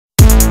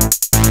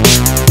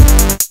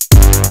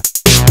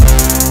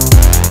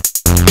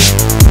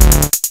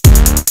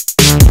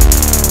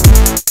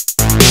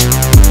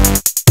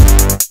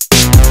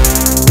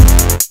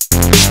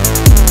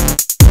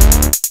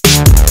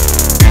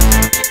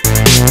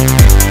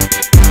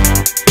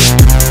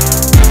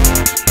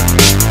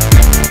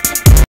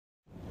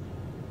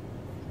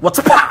What's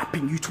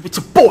poppin' YouTube? It's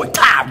your boy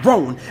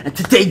Tyrone, and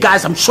today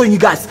guys I'm showing you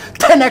guys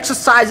 10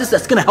 exercises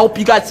that's gonna help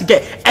you guys to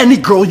get any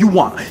girl you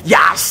want. Yeah,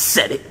 I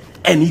said it,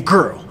 any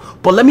girl.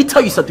 But let me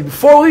tell you something,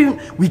 before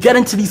we get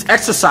into these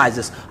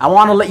exercises, I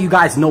want to let you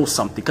guys know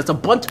something, because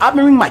I've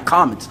been reading my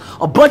comments.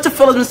 A bunch of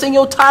fellas been saying,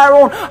 yo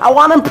Tyrone, I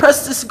want to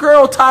impress this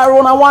girl,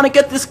 Tyrone, I want to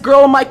get this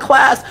girl in my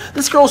class.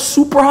 This girl's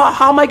super hot,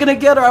 how am I gonna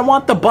get her? I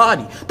want the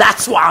body.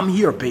 That's why I'm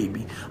here,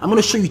 baby. I'm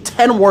gonna show you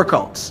 10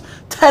 workouts,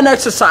 10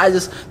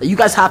 exercises that you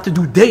guys have to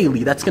do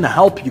daily that's gonna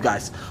help you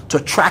guys to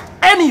attract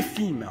any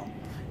female.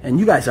 And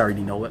you guys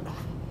already know it.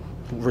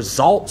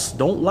 Results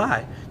don't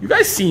lie. You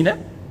guys seen it.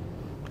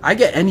 I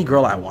get any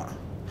girl I want.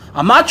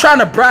 I'm not trying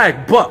to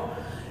brag, but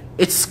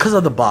it's because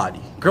of the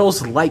body.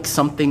 Girls like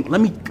something.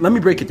 Let me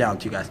break it down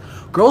to you guys.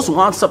 Girls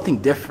want something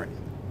different.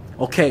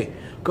 Okay?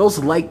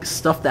 Girls like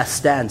stuff that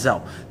stands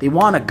out. They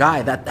want a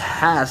guy that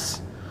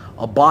has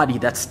a body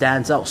that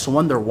stands out. So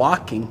when they're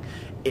walking,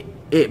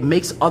 it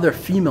makes other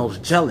females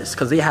jealous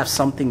because they have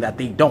something that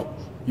they don't.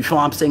 You feel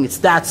what I'm saying? It's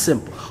that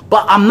simple.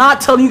 But I'm not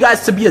telling you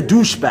guys to be a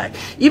douchebag.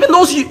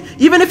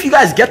 Even if you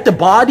guys get the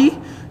body,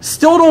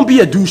 still don't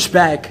be a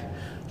douchebag.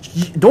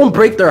 Don't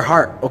break their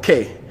heart,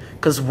 okay?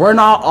 Because we're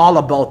not all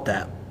about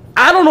that.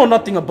 I don't know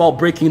nothing about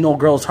breaking no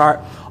girl's heart.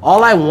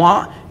 All I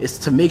want is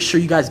to make sure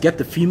you guys get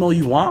the female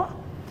you want.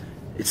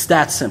 It's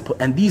that simple.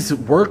 And these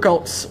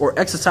workouts or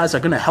exercises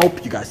are going to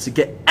help you guys to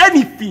get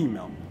any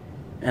female.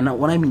 And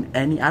when I mean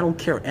any, I don't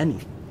care any.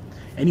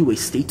 Anyway,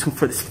 stay tuned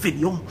for this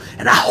video.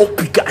 And I hope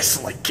you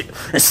guys like it.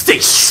 And stay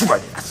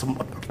shredded as a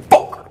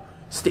motherfucker.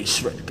 Stay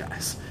shredded,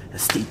 guys.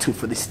 And stay tuned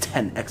for this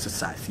 10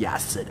 exercises. Yeah, I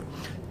said it.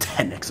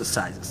 10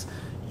 exercises.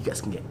 You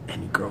guys can get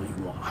any girl you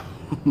want.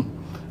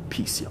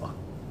 Peace, y'all.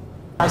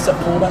 Bicep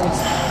pull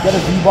downs. Get a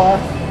V-bar.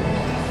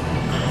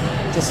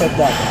 Just like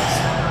that, guys.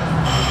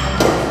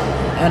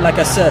 And like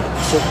I said,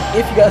 so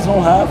if you guys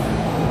don't have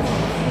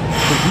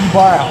the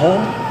V-bar at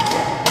home,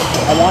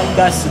 I want you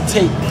guys to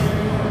take.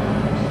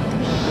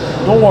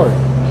 Don't worry.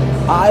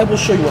 I will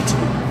show you what to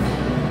do.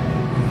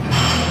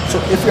 So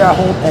if you're at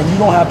home and you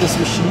don't have this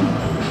machine,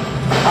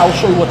 I will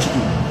show you what to do.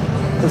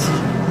 Because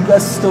you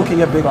guys still can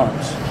get big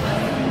arms.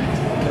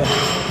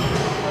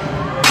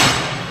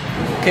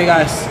 Okay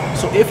guys,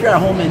 so if you're at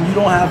home and you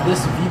don't have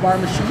this V-bar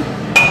machine,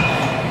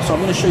 so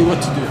I'm going to show you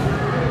what to do.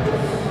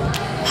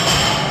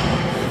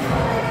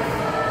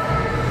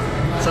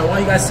 So I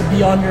want you guys to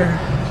be on your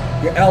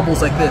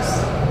elbows like this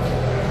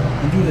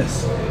and do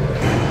this.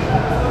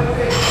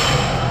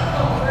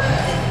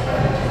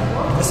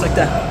 Just like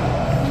that.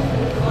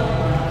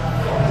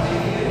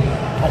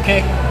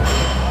 Okay?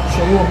 I'll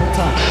show you one more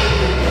time.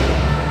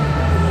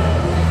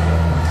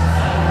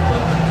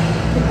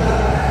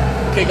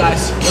 Okay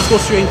guys, let's go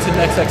straight into the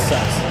next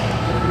exercise.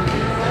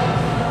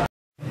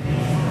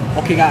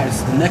 Okay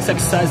guys, the next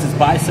exercise is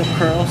bicep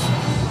curls.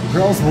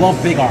 Girls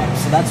love big arms,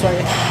 so that's why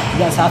you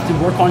guys have to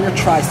work on your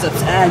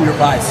triceps and your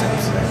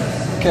biceps.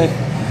 Okay?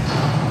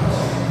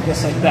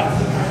 Just like that.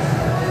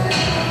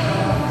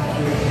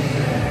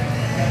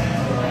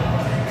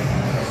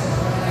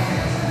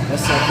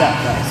 Just like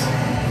that, guys.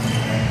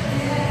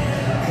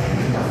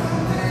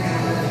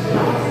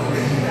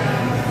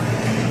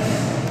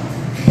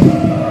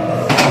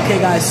 Okay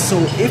guys, so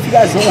if you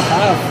guys don't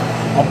have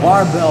a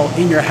barbell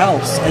in your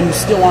house and you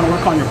still want to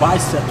work on your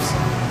biceps,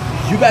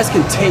 you guys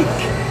can take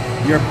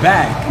your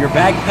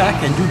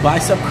backpack and do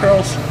bicep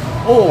curls,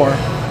 or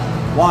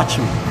watch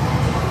me.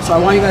 So I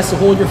want you guys to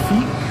hold your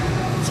feet.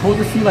 Just hold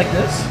your feet like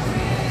this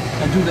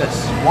and do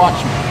this.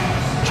 Watch me.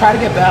 Try to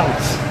get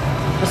balance.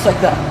 Just like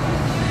that.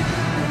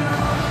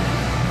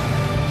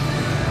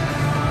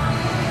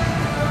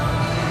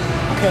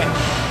 Okay.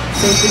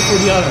 Same thing for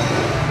the other.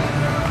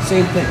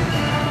 Same thing.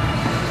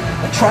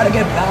 Try to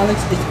get balance,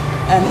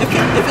 and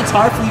if it's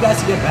hard for you guys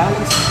to get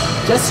balance,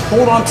 just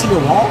hold on to your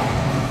wall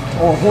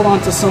or hold on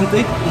to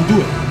something and do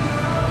it.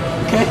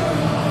 Okay?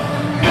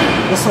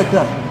 Just like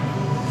that.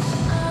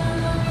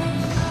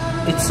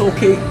 It's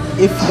okay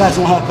if you guys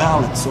don't have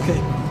balance, okay?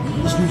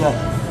 Just do that.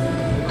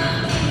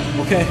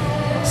 Okay?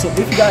 So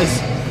if you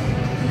guys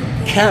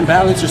can't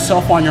balance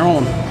yourself on your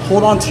own,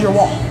 hold on to your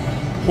wall.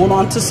 Hold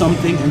on to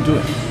something and do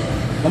it.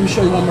 Let me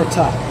show you one more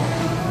time.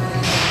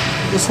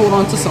 Just hold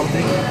on to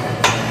something.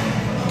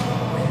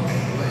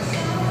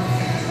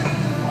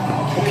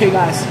 Okay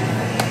guys,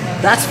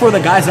 that's for the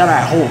guys that are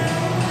at home,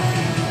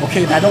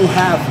 okay, that don't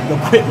have the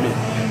equipment.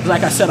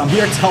 Like I said, I'm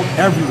here to help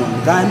everyone.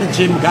 The guy in the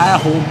gym, the guy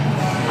at home,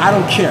 I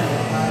don't care.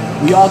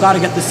 We all got to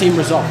get the same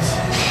results.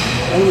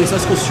 Anyways,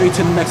 let's go straight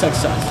to the next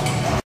exercise.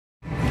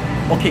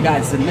 Okay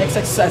guys, the next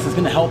exercise is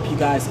going to help you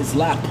guys is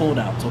lat pull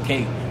downs,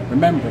 okay?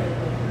 Remember,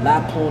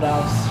 lat pull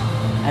downs.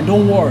 And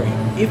don't worry,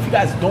 if you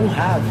guys don't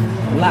have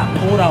a lat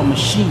pull down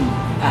machine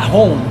at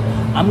home,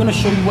 I'm going to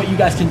show you what you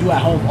guys can do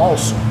at home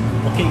also.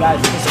 Okay guys,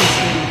 let's go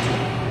straight into it.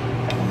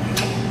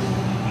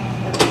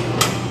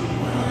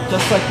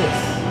 Just like this,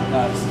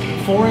 guys.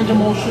 4 range of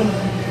motion,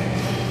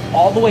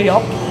 all the way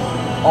up,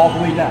 all the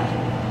way down.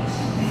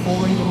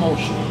 4 range of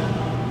motion,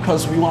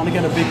 because we want to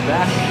get a big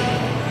back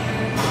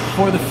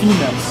for the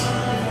females,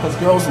 because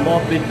girls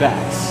love big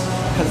backs.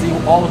 because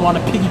they always want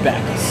to piggyback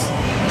us.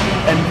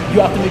 And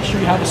you have to make sure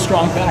you have a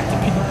strong back to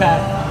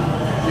piggyback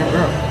your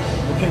girl.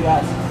 Okay,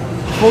 guys?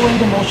 Full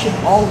range of motion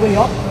all the way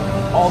up,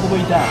 all the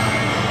way down.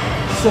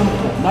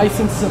 Simple, nice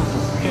and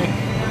simple, okay?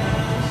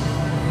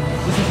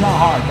 This is not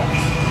hard, guys.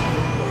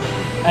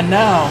 And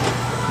now,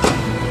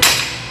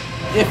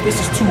 if this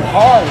is too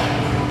hard,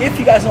 if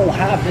you guys don't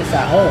have this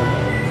at home,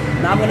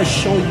 now I'm gonna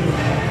show you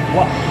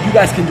what you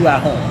guys can do at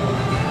home,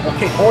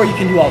 okay? Or you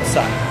can do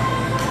outside.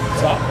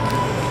 So,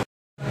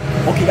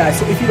 okay guys,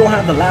 so if you don't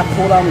have the lat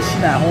pull down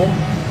machine at home,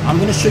 I'm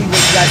gonna show you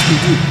what you guys can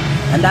do.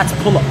 And that's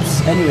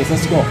pull-ups. Anyways,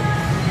 let's go.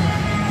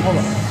 Hold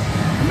on.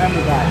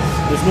 Remember guys,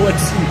 there's no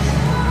excuse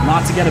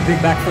not to get a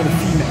big back for the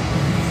female.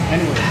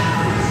 Anyway.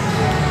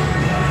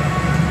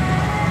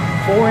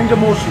 Full range of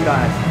motion,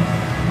 guys.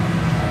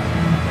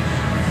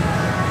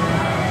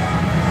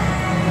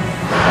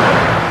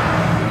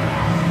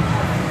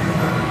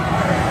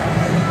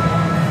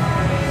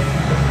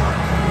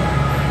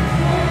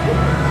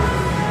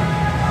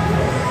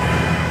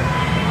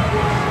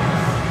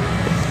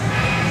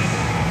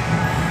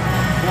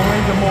 Full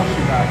range of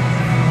motion, guys.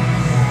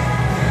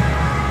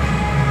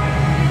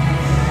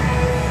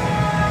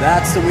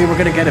 That's the way we're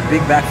gonna get a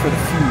big back for the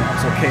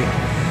females, okay?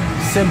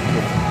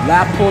 Simple.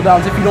 Lat pull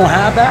downs. If you don't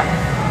have that,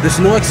 there's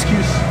no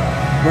excuse.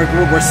 We're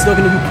still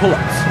gonna do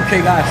pull-ups,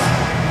 okay guys?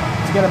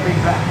 To get a big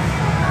back.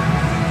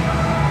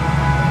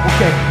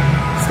 Okay,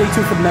 stay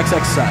tuned for the next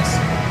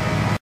exercise.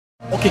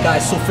 Okay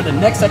guys, so for the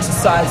next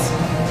exercise,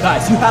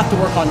 guys, you have to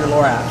work on your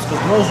lower abs because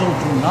girls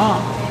do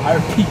not, I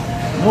repeat,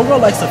 no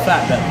girl likes a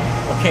fat belly,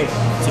 okay?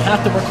 So you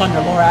have to work on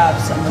your lower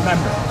abs and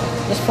remember,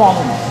 just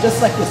follow me, just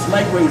like this,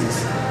 leg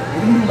raises.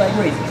 We're gonna do leg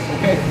raises,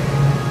 okay?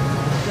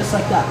 Just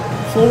like that.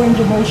 Full range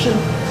of motion,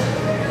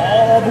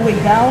 all the way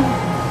down,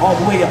 all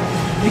the way up.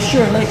 Make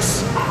sure your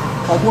legs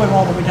are going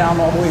all the way down,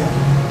 all the way up,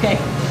 okay?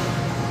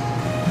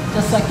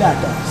 Just like that,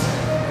 guys.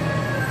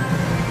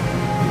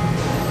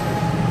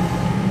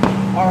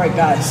 All right,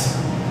 guys,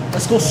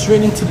 let's go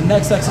straight into the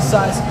next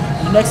exercise.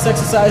 And the next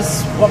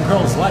exercise, what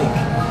girls like,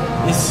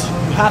 is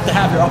you have to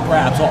have your upper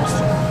abs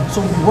also.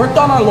 So we worked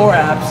on our lower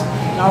abs,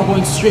 now we're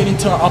going straight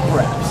into our upper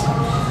abs.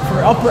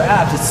 For upper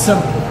abs, it's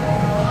simple.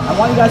 I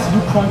want you guys to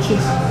do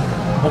crunches.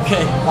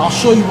 Okay, I'll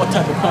show you what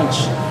type of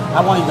crunch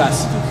I want you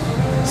guys to do.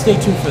 Stay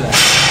tuned for that.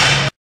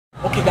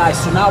 Okay guys,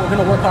 so now we're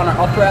gonna work on our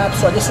upper abs.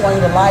 So I just want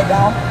you to lie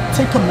down,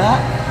 take a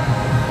mat,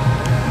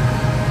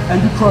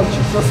 and do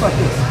crunches, just like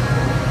this.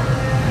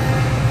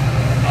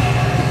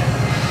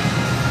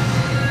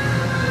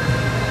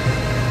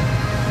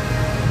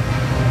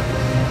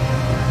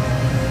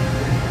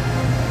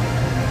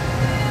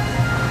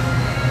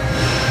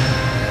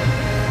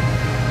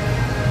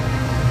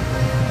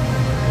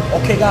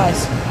 Okay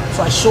guys,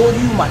 so I showed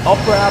you my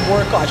upper ab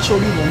workout, I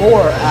showed you the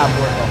lower ab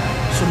workout.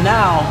 So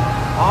now,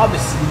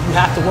 obviously, you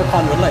have to work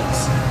on your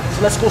legs.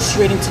 So let's go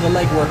straight into the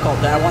leg workout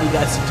that I want you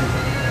guys to do.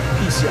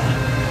 Peace, y'all.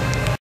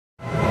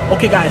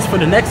 Okay guys, for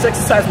the next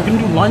exercise, we're gonna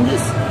do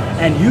lunges.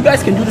 And you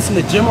guys can do this in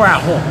the gym or at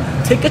home.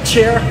 Take a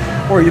chair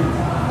or you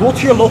go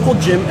to your local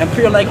gym and put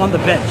your leg on the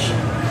bench.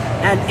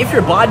 And if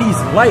your body's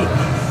light,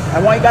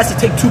 I want you guys to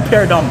take 2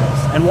 pair of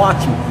dumbbells and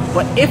watch me.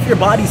 But if your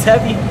body's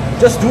heavy,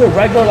 just do it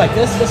regular like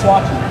this, just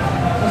watch me.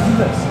 Let's do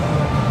this.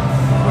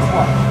 Let's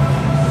watch.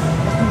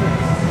 Let's do this.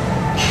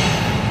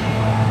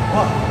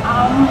 Well,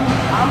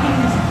 I'm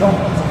gonna use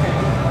dumbbells, okay?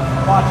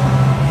 Watch me.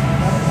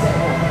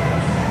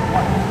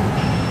 Watch me.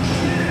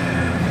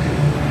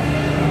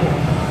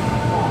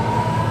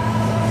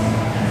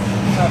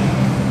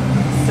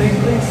 Same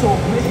thing, so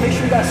make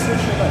sure you guys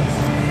switch your legs.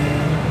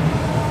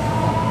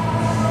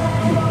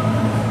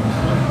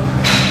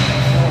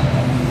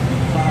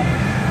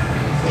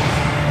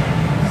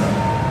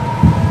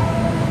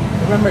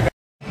 Remember,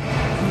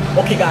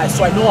 okay guys,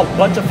 so I know a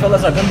bunch of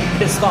fellas are gonna be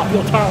pissed off.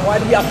 Yo, Taran, why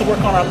do we have to work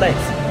on our legs?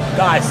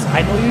 Guys,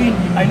 I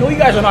know you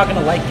guys are not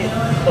gonna like it,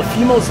 but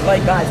females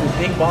like guys with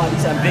big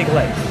bodies and big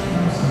legs.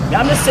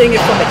 Yeah, I'm just saying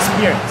it from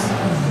experience.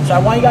 So I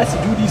want you guys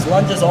to do these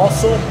lunges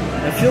also,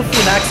 and feel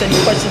free to ask any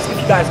questions if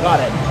you guys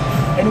got it.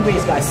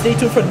 Anyways, guys, stay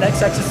tuned for the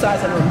next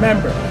exercise, and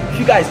remember, if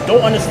you guys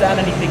don't understand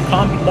anything,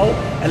 comment below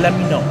and let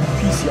me know.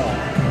 Peace, y'all.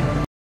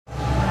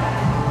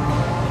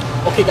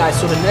 Okay guys,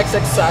 so the next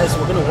exercise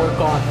we're gonna work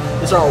on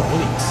is our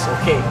obliques,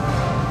 okay?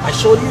 I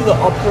showed you the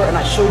upper and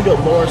I showed you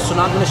the lower, so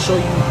now I'm gonna show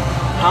you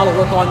how to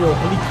work on your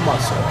oblique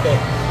muscle, okay?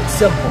 It's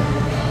simple.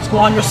 Just go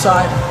on your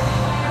side,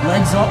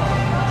 legs up,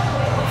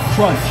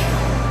 crunch.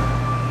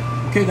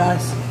 Okay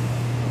guys,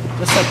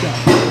 just like that.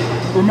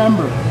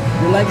 Remember,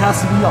 your leg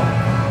has to be up,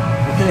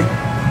 okay?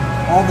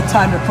 All the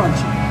time you're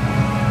crunching.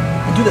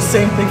 And do the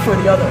same thing for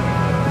the other.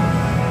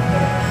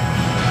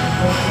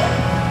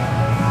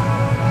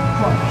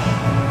 Crunch.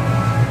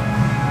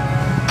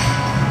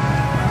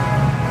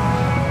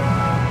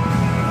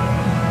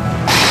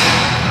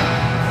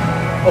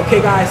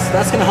 Okay guys,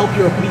 that's gonna help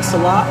your obliques a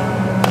lot.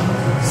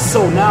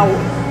 So now,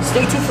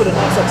 stay tuned for the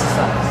next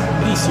exercise.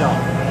 Peace, y'all.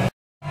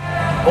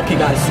 Okay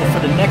guys, so for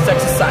the next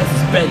exercise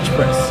is bench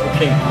press,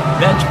 okay?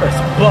 Bench press,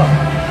 but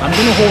I'm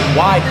gonna hold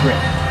wide grip.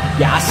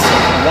 Yeah, I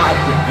said wide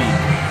grip,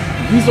 baby.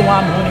 reason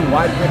why I'm holding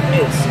wide grip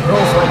is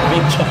girls like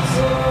big chests.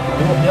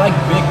 They like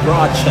big,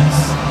 broad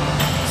chests.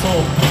 So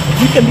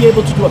if you can be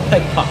able to do a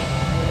peg pop,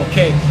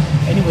 okay?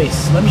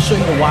 Anyways, let me show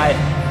you the wide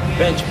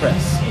bench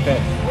press, okay?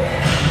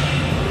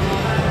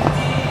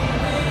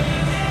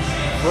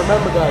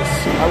 Remember guys,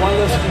 I want you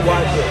guys to do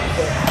wide grip,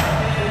 okay?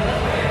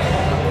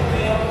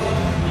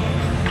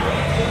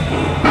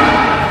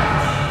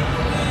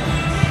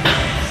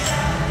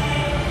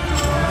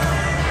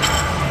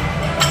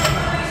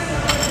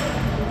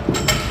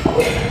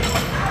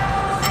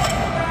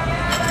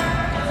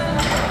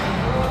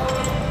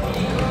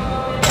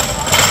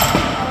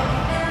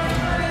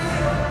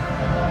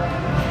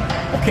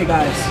 Okay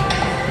guys,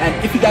 and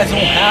if you guys don't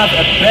have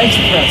a bench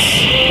press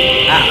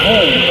at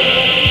home,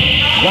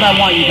 what I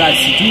want you guys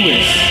to do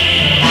is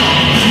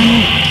do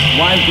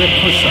wide grip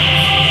push-ups.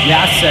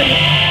 Yeah, I said it.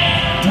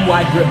 Do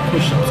wide grip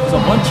push-ups. Because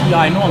a bunch of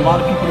y'all, I know a lot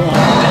of people don't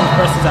have bench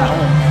presses at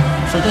home.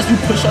 So just do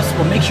push-ups,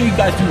 but make sure you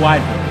guys do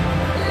wide grip.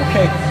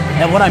 Okay?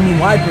 And what I mean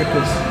wide grip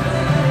is,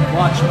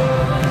 watch me.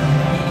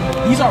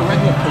 These are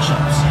regular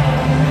push-ups.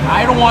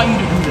 I don't want you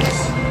to do this.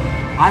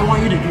 I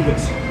want you to do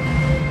this.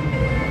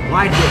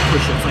 Wide grip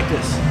push-ups like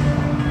this.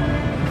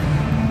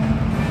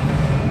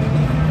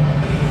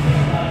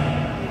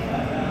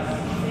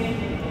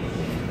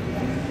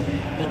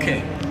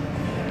 Okay.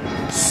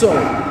 So,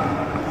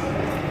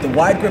 the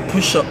wide grip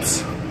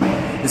push-ups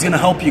is gonna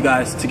help you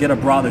guys to get a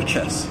broader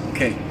chest.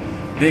 Okay.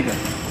 Bigger.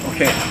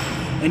 Okay.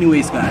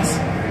 Anyways, guys,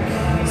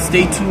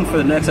 stay tuned for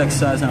the next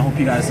exercise, and I hope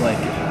you guys like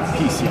it.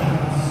 Peace, y'all.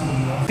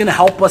 Gonna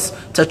help us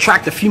to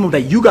attract the female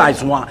that you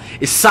guys want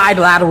is side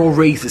lateral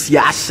raises.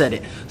 Yeah, I said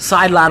it.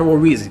 Side lateral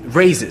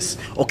raises.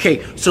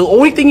 Okay, so the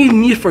only thing you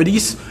need for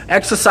these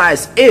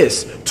exercise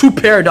is 2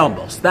 pair of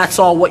dumbbells. That's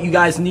all what you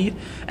guys need.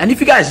 And if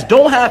you guys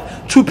don't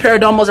have 2 pair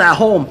of dumbbells at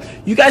home,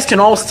 you guys can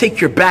always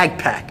take your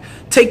backpack.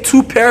 Take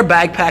 2 pair of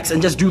backpacks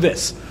and just do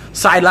this.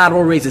 Side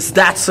lateral raises.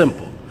 That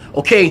simple.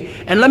 Okay,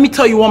 and let me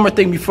tell you one more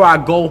thing before I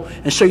go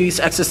and show you this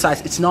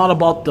exercise. It's not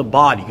about the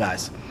body,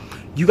 guys.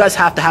 You guys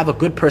have to have a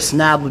good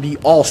personality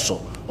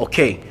also,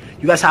 okay?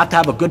 You guys have to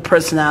have a good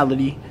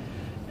personality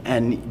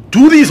and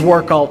do these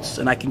workouts,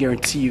 and I can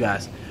guarantee you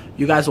guys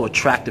will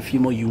attract the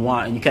female you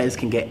want, and you guys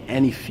can get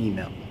any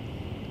female.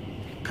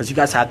 Because you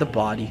guys have the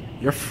body,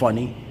 you're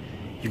funny,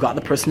 you got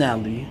the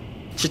personality.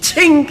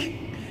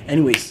 Cha-ching!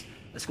 Anyways,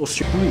 let's go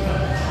straight. 3,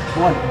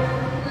 1,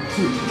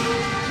 2,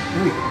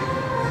 3,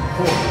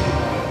 4,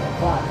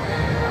 5,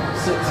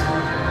 6,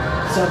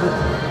 7,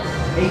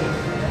 8,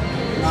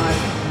 9,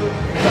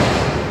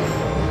 10.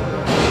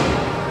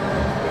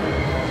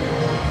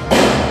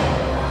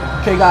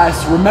 Okay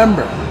guys,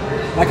 remember,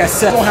 like I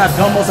said, don't have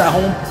dumbbells at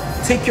home,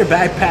 take your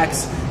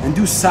backpacks and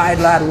do side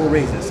lateral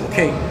raises,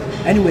 okay?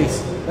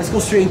 Anyways, let's go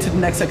straight into the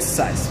next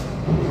exercise.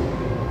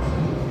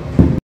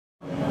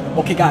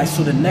 Okay guys,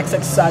 so the next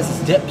exercise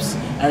is dips,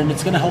 and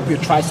it's gonna help your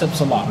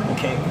triceps a lot,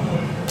 okay?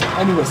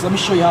 Anyways, let me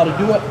show you how to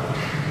do it.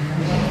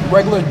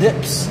 Regular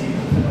dips.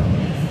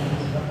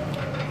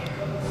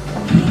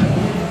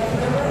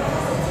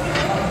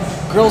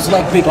 Girls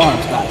like big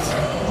arms, guys.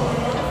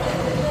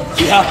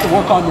 You have to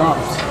work on your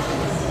arms.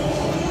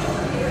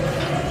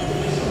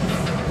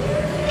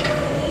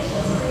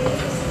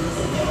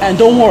 And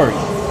don't worry,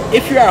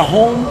 if you're at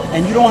home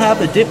and you don't have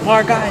the dip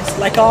bar, guys,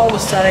 like I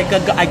always said,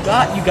 I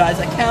got you guys.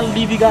 I can't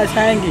leave you guys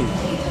hanging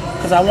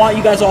because I want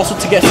you guys also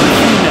to get some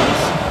females.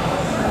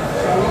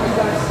 So I want you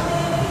guys,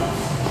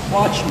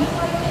 watch me.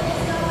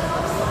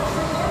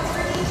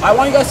 I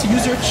want you guys to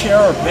use your chair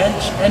or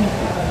bench and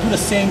do the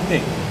same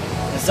thing.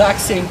 Exact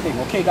same thing,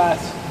 okay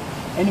guys?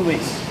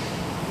 Anyways,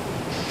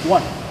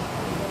 1,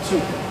 2,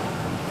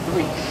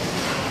 3,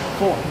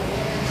 4,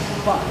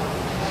 5,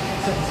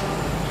 6,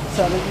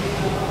 7,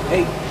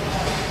 8,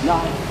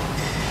 9.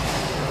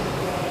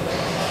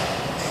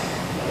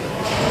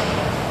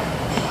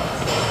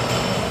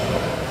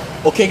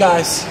 Okay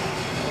guys,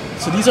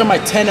 so these are my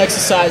 10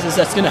 exercises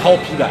that's gonna help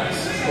you guys,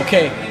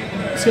 okay?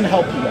 It's gonna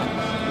help you guys.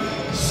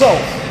 So,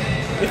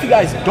 if you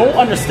guys don't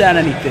understand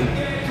anything,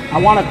 I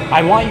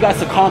want you guys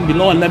to comment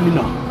below and let me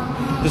know.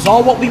 Because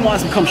all what we want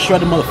is to become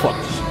shredded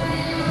motherfuckers.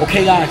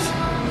 Okay guys,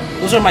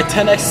 those are my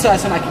 10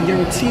 exercises, and I can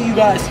guarantee you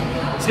guys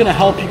it's gonna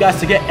help you guys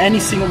to get any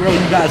single girl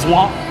you guys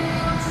want.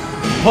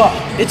 But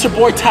it's your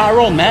boy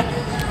Tyrone, man.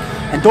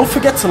 And don't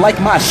forget to like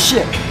my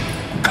shit,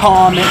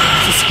 comment,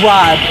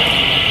 subscribe,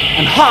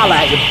 and holla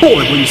at your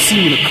boy when you see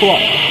me in the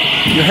club.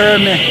 You heard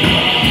me?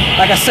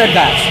 Like I said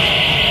guys,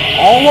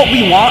 all what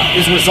we want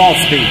is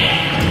results, baby.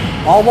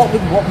 All what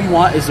we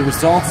want is the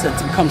results and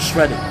to become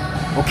shredded.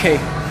 Okay?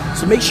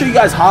 So make sure you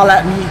guys holla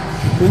at me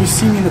when you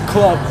see me in the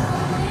club.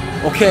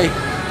 Okay?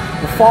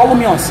 But follow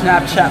me on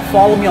Snapchat,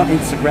 follow me on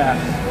Instagram,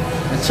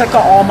 and check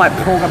out all my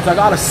programs. I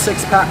got a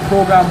 6-pack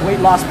program, weight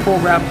loss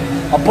program,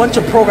 a bunch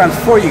of programs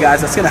for you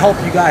guys that's gonna help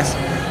you guys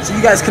so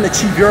you guys can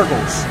achieve your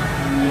goals.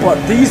 But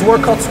these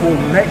workouts will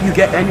let you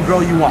get any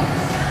girl you want.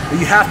 But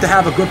you have to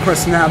have a good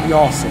personality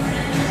also.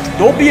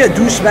 Don't be a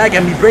douchebag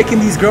and be breaking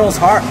these girls'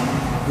 heart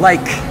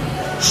like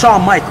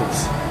Shawn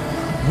Michaels.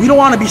 We don't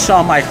want to be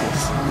Shawn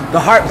Michaels, the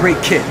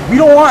heartbreak kid. We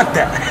don't want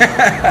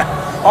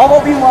that. All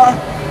what we want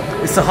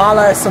is to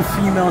holler at some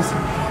females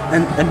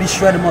and be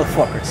shredded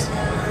motherfuckers.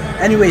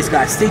 Anyways,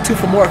 guys, stay tuned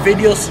for more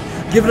videos.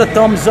 Give it a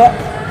thumbs up.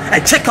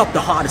 And check out the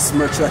hottest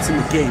merch that's in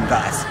the game,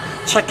 guys.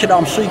 Check it out.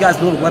 I'm showing you guys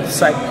a little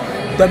website,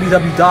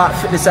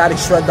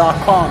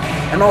 www.fitnessaddictshred.com.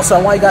 And also,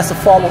 I want you guys to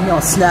follow me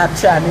on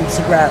Snapchat and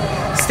Instagram.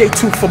 Stay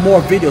tuned for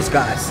more videos,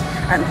 guys.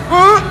 And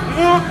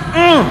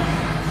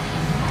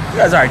you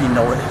guys already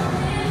know it. I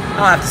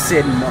don't have to say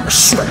it anymore.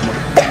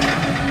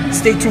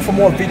 Stay tuned for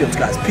more videos,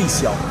 guys.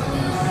 Peace, y'all.